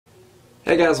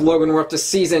Hey guys, Logan. We're up to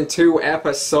Season 2,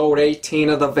 Episode 18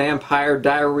 of the Vampire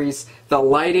Diaries. The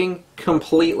lighting,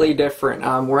 completely different.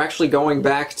 We're actually going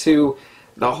back to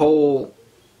the whole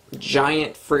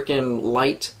giant freaking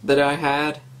light that I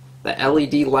had, the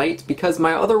LED light, because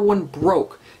my other one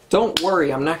broke. Don't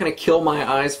worry, I'm not going to kill my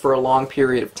eyes for a long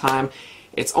period of time.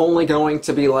 It's only going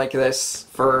to be like this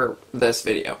for this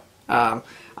video. I'm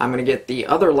going to get the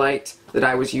other light that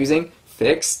I was using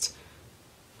fixed.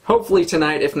 Hopefully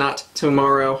tonight, if not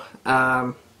tomorrow.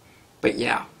 But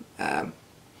yeah, I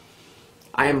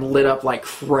am lit up like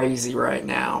crazy right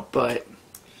now, but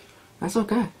that's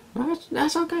okay.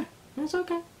 That's okay. That's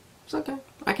okay. It's okay.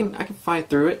 I can fight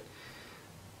through it.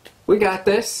 We got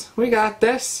this. We got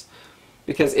this.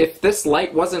 Because if this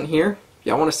light wasn't here,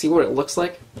 y'all want to see what it looks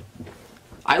like?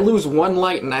 I lose one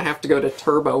light and I have to go to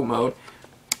turbo mode.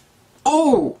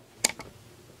 Oh!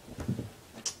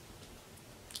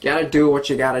 Gotta do what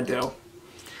you gotta do.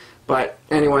 But,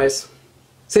 anyways,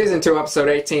 Season 2, Episode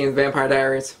 18, Vampire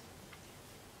Diaries.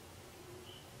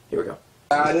 Here we go.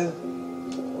 Bad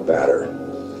or badder?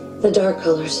 The dark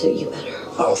colors suit you better.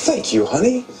 Oh, thank you,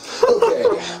 honey. Okay,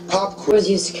 pop quiz. Was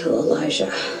used to kill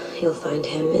Elijah. You'll find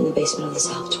him in the basement of the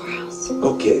Salvatore house.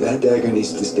 Okay, that dagger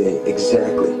needs to stay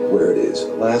exactly where it is.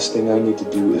 Last thing I need to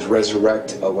do is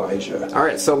resurrect Elijah.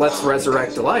 Alright, so let's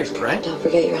resurrect Elijah, right? Don't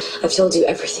forget I've told you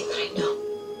everything that I know.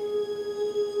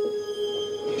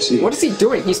 See, what is he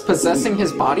doing? He's possessing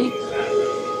his body?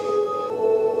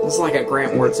 This is like a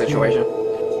Grant Ward situation.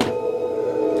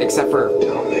 Except for...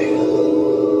 Tell me.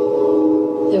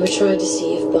 They were trying to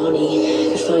see if Bonnie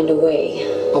could find a way.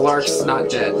 Alark's not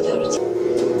dead.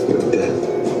 Your death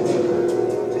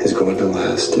is going to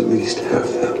last at least half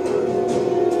that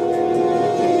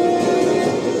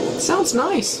long. Sounds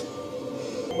nice.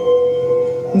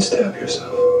 And stab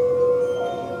yourself.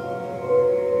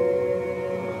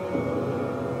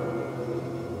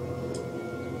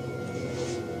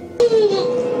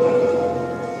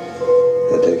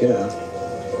 Now take it out.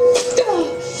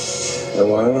 And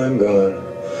while I'm gone,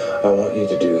 I want you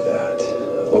to do that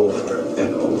over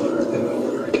and over and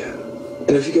over again.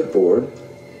 And if you get bored,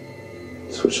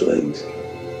 switch legs.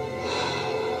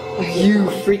 You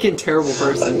freaking terrible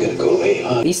person. I'm gonna go lay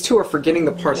on. These two are forgetting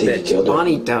the part that killed her.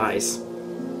 Bonnie dies.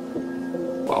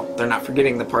 Well, they're not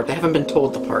forgetting the part. They haven't been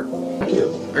told the part.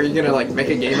 Are you gonna, like, make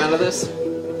a game out of this?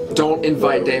 Don't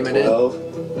invite Damon in.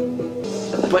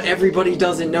 But everybody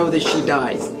doesn't know that she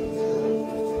dies.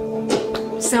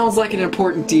 Sounds like an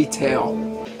important detail.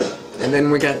 And then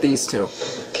we got these two.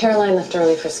 Caroline left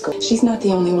early for school. She's not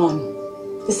the only one.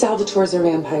 The Salvatores are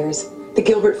vampires. The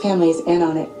Gilbert family is in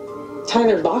on it.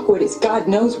 Tyler Lockwood is God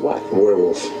knows what.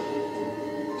 Werewolf.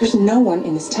 There's no one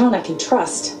in this town I can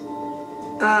trust.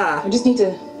 I just need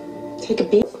to take a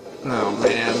beat. Oh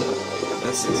man,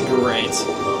 this is great.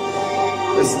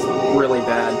 This is really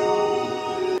bad.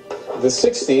 The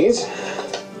 60s.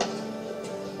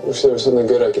 I wish there was something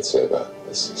good I could say about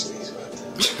the 60s, but...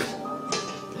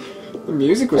 The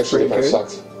music was actually, pretty it good.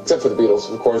 sucked. Except for the Beatles,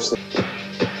 of course.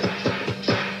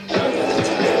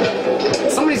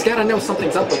 Somebody's gotta know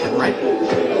something's up with him, right?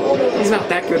 He's not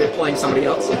that good at playing somebody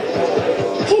else.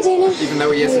 Hey, Dana. Even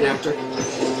though he is an actor.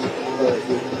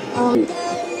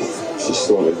 She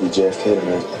still wanted to be JFK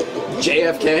tonight.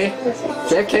 JFK?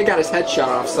 JFK got his head shot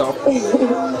off, so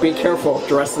be careful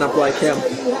dressing up like him.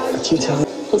 What you tell me?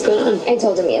 What's going on? I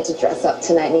told him he had to dress up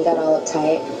tonight and he got all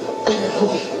uptight.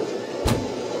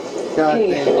 God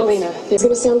Hey, damn it. Elena, it's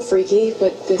gonna sound freaky,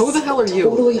 but this Who the hell are you?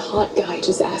 totally hot guy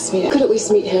just asked me to could at least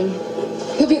meet him.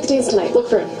 He'll be at the dance tonight. Look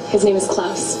for him. His name is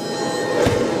Klaus.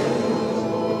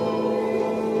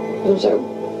 I'm sorry.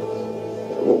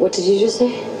 What did you just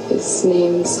say? His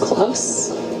name's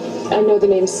Klaus. I know the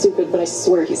name's stupid, but I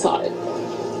swear he's hot.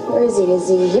 Where is he? Is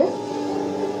he here?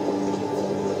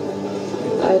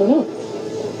 I don't know.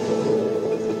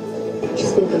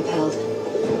 Just been compelled.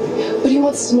 But he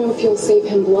wants to know if you'll save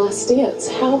him the last dance.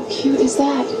 How cute is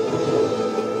that?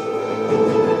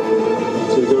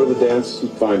 So you go to the dance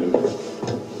and find him.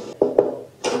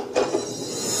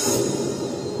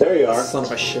 There you are. Son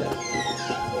of a shit.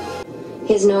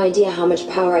 He has no idea how much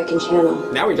power I can channel.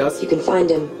 Now he does. You can find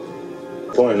him.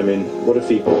 Point, I mean, what if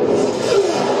he...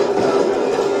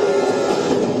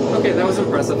 Okay, that was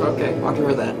impressive. Okay, I'll give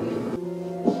her that.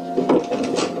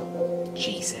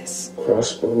 Jesus.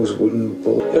 Crossbows, wooden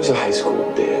bullets. It was a high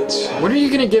school dance. When are you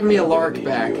gonna give me a lark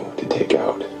back? To take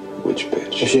out which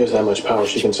bitch? If she has that much power,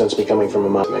 she can sense me coming from a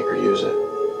mouth, make her use it.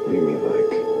 What do you mean,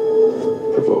 like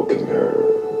provoking her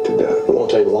to death? It won't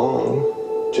take long.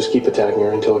 Just keep attacking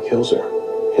her until it kills her.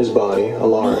 His body,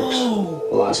 Alaric's,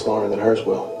 will last longer than hers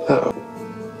will. Oh.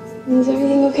 Is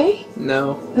everything okay?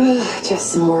 No.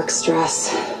 Just some work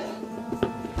stress.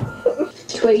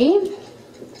 Twiggy?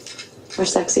 Or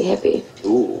sexy hippie?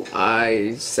 Ooh.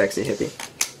 Sexy hippie.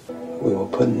 We will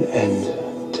put an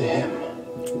end to him.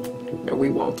 No, we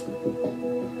won't.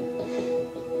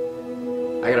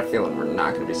 I got a feeling we're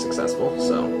not going to be successful,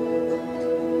 so...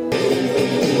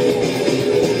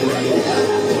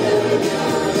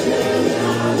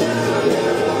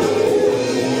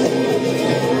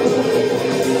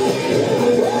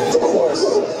 Of course.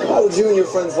 How would you and your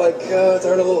friends like to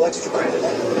earn a little extra credit?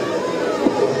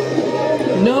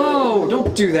 No!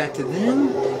 Don't do that to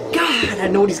them! God, I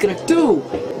know what he's going to do!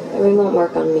 The ring won't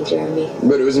work on me, Jeremy.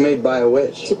 But it was made by a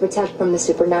witch. To protect from the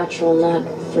supernatural, not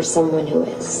for someone who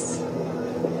is.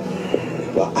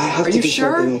 Well, I have Are to you do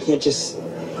sure? something. I can't just...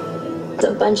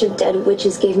 A bunch of dead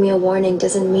witches gave me a warning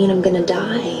doesn't mean I'm gonna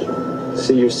die.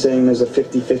 So you're saying there's a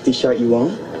 50-50 shot you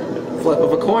won't? Flip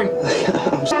of a coin.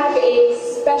 Have a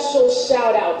special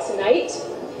shout out tonight.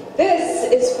 This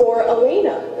is for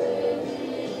Elena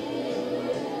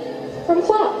from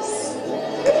Klaus.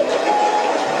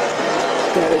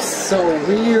 That is so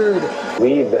weird.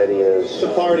 Leave, that is. The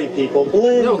party, people.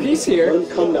 Blend. No, he's here. Let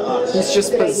him come to us. He's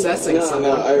just possessing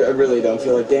someone. I really don't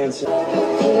feel like dancing.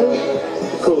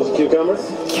 Cool as a cucumber?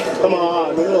 Come on,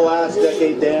 remember the last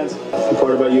decade dance? The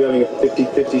part about you having a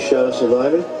 50-50 shot of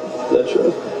surviving? Is that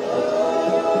true?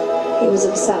 He was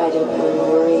excited, don't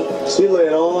worry. So you lay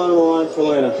it all on the line for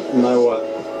Lena, no matter what.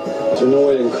 Is there no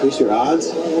way to increase your odds?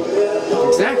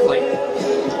 Exactly.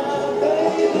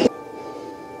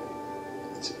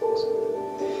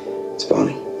 It's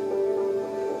Bonnie.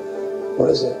 What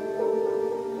is it?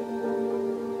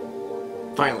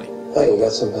 Finally. Hey, you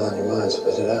got something on your mind,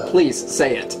 spit it out. Please,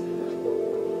 say it.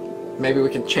 Maybe we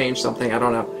can change something, I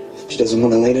don't know. She doesn't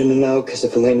want Elena to know, because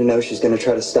if Elena knows, she's going to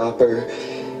try to stop her.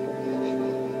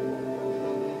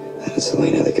 And it's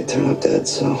Elena that could turn up dead,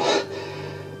 so...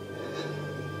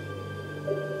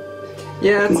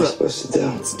 Yeah, What am I supposed to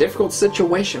do? it's a difficult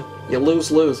situation. You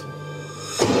lose-lose.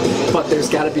 But there's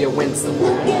got to be a win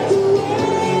somewhere.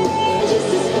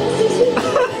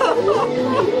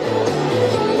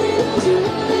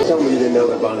 Tell me you didn't know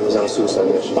that Bonnie was on a suicide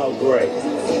mission. Oh, great.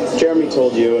 Jeremy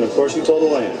told you, and of course you told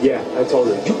Elena. Yeah, I told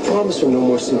her. You promised her no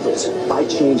more secrets. I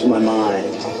changed my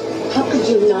mind. How could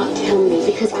you not tell me?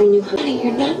 Because I knew how.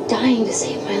 You're not dying to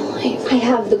save my life. I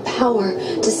have the power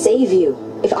to save you.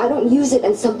 If I don't use it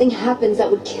and something happens,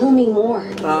 that would kill me more.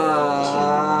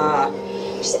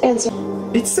 Just answer.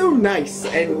 It's so nice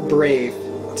and brave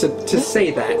to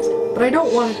say that, but I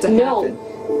don't want it to happen.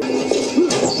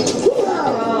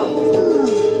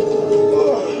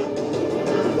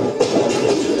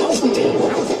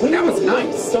 That was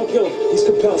nice. Don't kill him. He's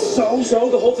compelled. So?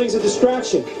 The whole thing's a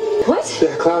distraction. What?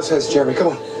 Yeah, Klaus has Jeremy. Come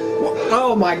on.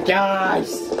 Oh my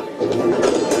gosh.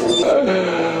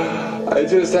 I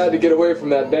just had to get away from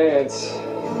that dance.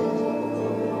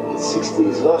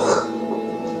 60s, ugh.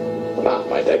 Not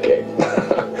my decade.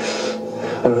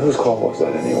 I mean, whose call was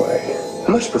that anyway?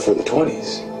 I much prefer the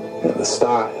 20s. You know, the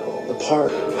style, the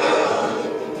part.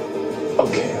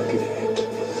 Okay, I'll give you a hint.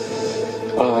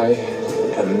 I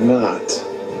am not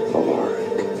Alaric.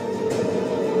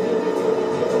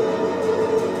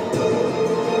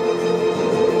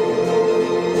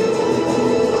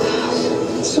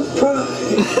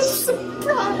 Surprise!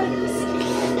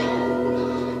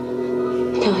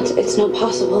 No, it's not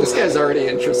possible. This guy's already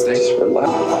interesting.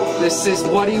 This is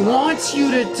what he wants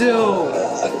you to do.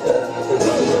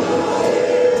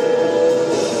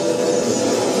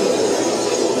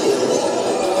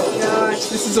 Oh gosh,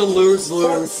 this is a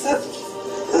lose-lose.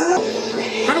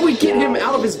 How do we get him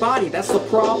out of his body? That's the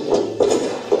problem.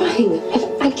 Fine.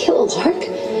 If I kill Lark,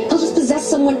 he'll just possess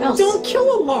someone else. Don't kill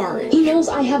Alaric. He knows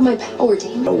I have my power,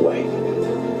 Damon. No way.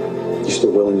 You're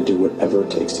still willing to do whatever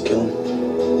it takes to kill him?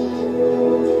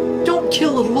 Don't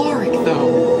kill Alaric,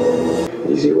 though.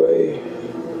 Easy way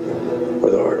or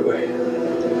the hard way?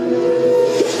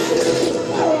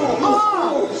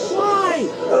 Oh, why?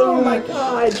 Oh my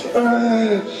god.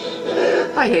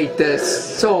 I hate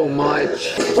this so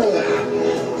much.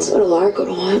 That's what Lark would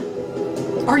want.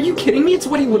 Are you kidding me? It's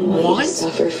what he would I want you to want?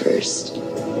 suffer first.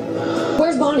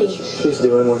 Where's Bonnie? She's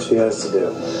doing what she has to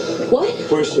do. What?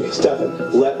 Where's she?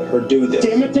 Stefan, let her do this.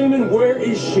 Damn it, Damon, where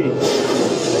is she?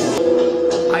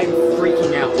 I'm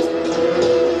freaking out.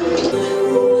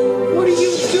 What are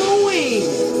you doing?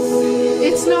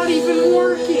 It's not even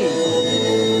working.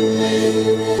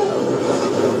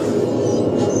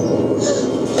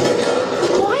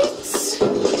 What?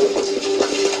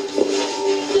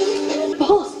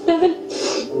 Oh, Stefan,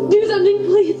 do something,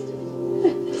 please.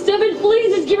 Stefan, please,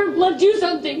 just give her blood. Do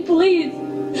something, please.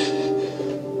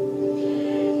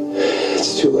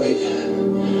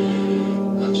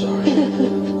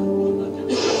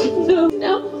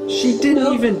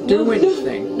 even do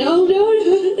anything. No, no,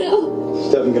 no, no.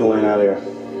 Steph and Elaine out of here.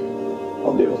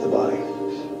 I'll deal with the body.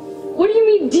 What do you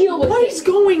mean deal with What it? is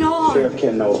going on? Sheriff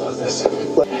can't know about this.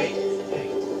 Hey.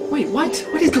 Wait, what?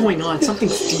 What is going on?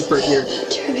 Something's deeper here.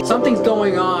 Something's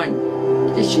going on.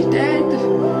 Is she dead?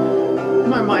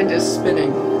 My mind is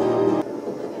spinning.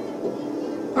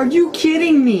 Are you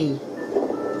kidding me?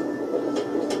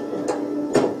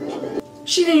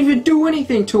 She didn't even do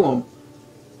anything to him.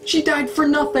 She died for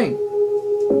nothing.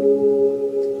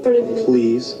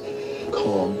 Please,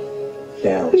 calm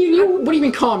down. You knew. What do you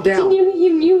mean calm down?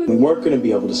 You knew. We weren't going to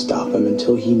be able to stop him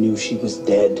until he knew she was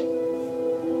dead.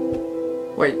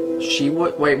 Wait, she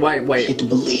what? Wait. He had to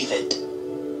believe it.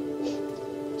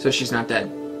 So she's not dead.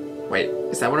 Wait,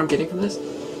 is that what I'm getting from this?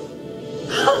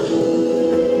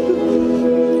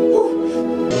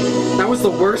 That was the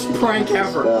worst prank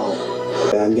ever.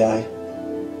 Bad guy.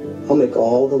 I'll make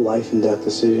all the life and death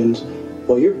decisions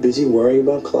while you're busy worrying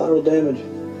about collateral damage.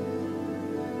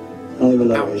 I don't even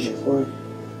know anything for it.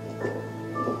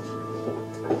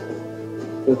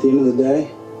 But at the end of the day,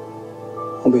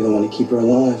 I'll be the one to keep her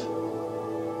alive.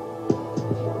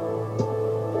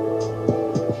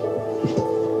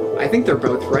 I think they're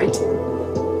both right,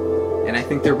 and I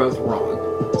think they're both wrong.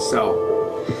 So,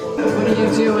 what are you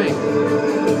doing?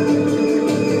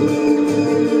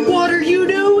 What are you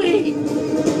doing?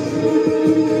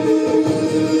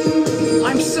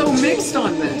 I'm so mixed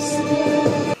on this.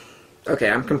 Okay,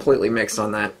 I'm completely mixed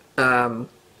on that.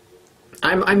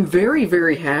 I'm very,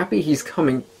 very happy he's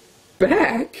coming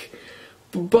back,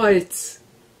 but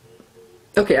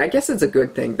okay, I guess it's a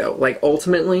good thing though. Like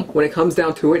ultimately, when it comes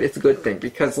down to it, it's a good thing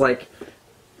because like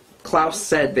Klaus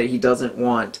said that he doesn't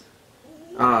want,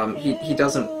 he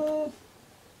doesn't.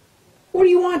 What do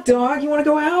you want, dog? You want to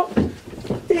go out?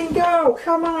 Then go.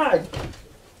 Come on,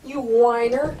 you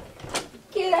whiner.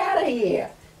 Get out of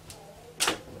here.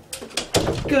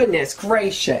 Goodness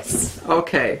gracious.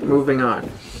 Okay, moving on.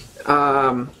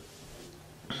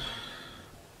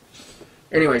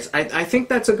 Anyways, I think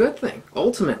that's a good thing,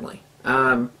 ultimately.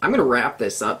 I'm gonna wrap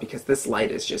this up because this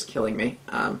light is just killing me.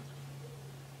 I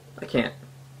can't.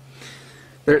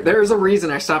 There's a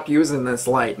reason I stopped using this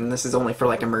light, and this is only for,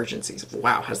 like, emergencies.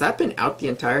 Wow, has that been out the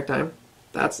entire time?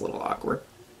 That's a little awkward.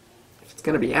 If it's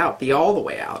gonna be out, be all the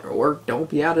way out, or don't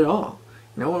be out at all.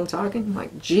 You know what I'm talking?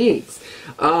 Like, jeez.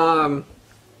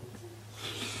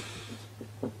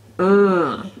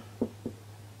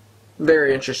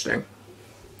 Very interesting.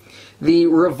 The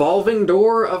revolving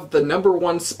door of the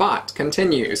 #1 spot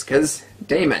continues, because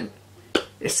Damon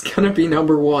is going to be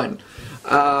 #1.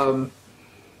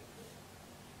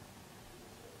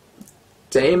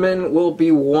 Damon will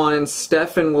be 1,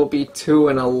 Stefan will be 2,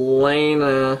 and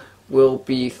Elena will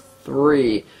be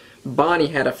 3. Bonnie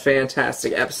had a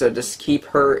fantastic episode to keep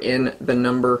her in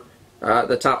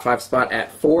the top 5 spot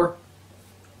at 4.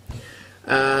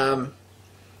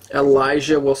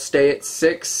 Elijah will stay at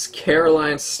 6.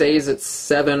 Caroline stays at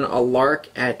 7. Alark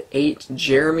at 8.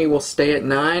 Jeremy will stay at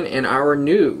 9. And our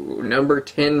new number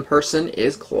 10 person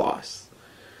is Klaus.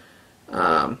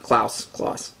 Klaus.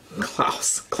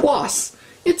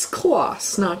 It's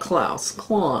Klaus, not Klaus.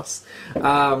 Klaus.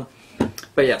 But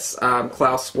yes,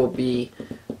 Klaus will be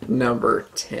number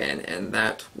 10. And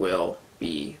that will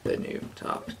be the new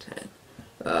top 10.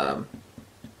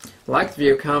 Like the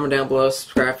video, comment down below,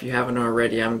 subscribe if you haven't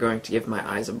already. I'm going to give my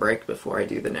eyes a break before I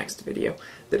do the next video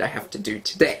that I have to do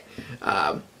today.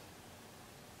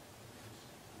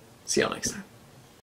 See y'all next time.